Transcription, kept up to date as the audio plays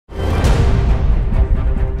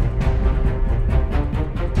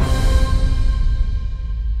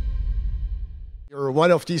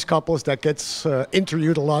one of these couples that gets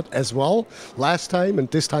interviewed a lot as well. Last time and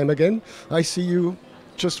this time again, I see you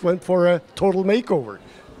just went for a total makeover.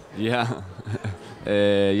 Yeah,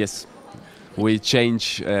 yes. We change.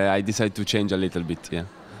 I decided to change a little bit, yeah,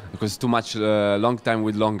 because too much long time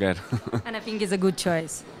with long hair. And I think it's a good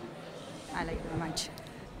choice. I like it very much.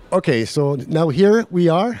 Okay, so now here we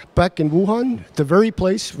are back in Wuhan, the very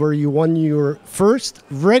place where you won your first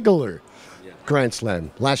regular Grand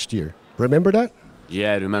Slam last year. Remember that?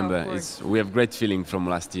 Yeah, I remember. Oh, We have great feeling from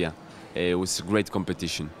last year. It was great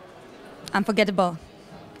competition. Unforgettable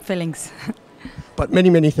feelings. But many,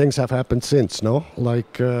 many things have happened since, no?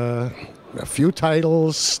 Like a few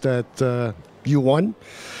titles that you won.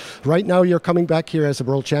 Right now you're coming back here as a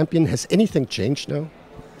world champion. Has anything changed now?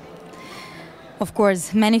 Of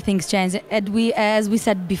course, many things change. As we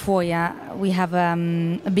said before, yeah, we have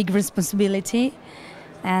a big responsibility,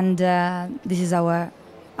 and this is our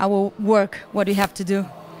work, what we have to do.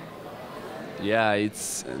 Yeah,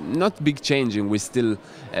 it's not big changing. We still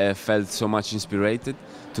felt so much inspired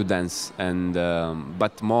to dance, and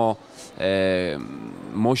but more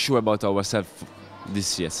sure about ourselves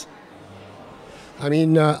this year. I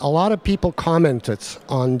mean, a lot of people commented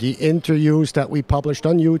on the interviews that we published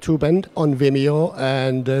on YouTube and on Vimeo,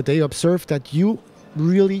 and they observed that you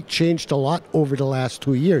really changed a lot over the last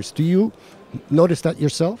 2 years. Do you notice that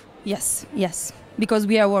yourself? Yes, yes, because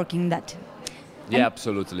we are working that. Yeah,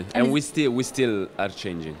 absolutely, and we still are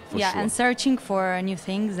changing. For yeah, sure. and searching for new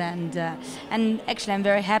things, and actually, I'm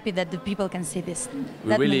very happy that the people can see this.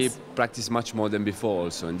 We really practice much more than before,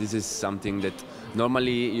 also, and this is something that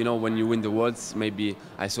normally, you know, when you win the worlds, maybe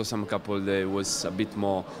I saw some couple that was a bit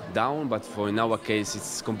more down, but for in our case,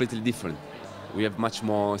 it's completely different. We have much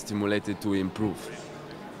more stimulated to improve.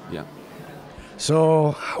 Yeah.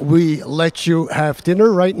 So we let you have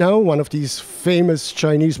dinner right now, one of these famous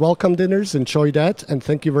Chinese welcome dinners. Enjoy that, and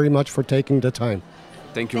thank you very much for taking the time.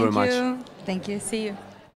 Thank you very much. Thank you. See you.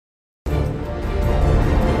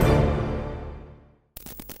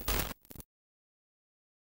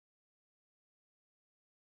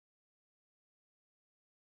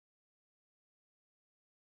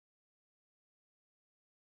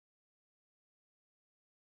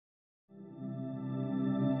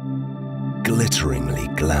 Glitteringly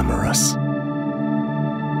glamorous,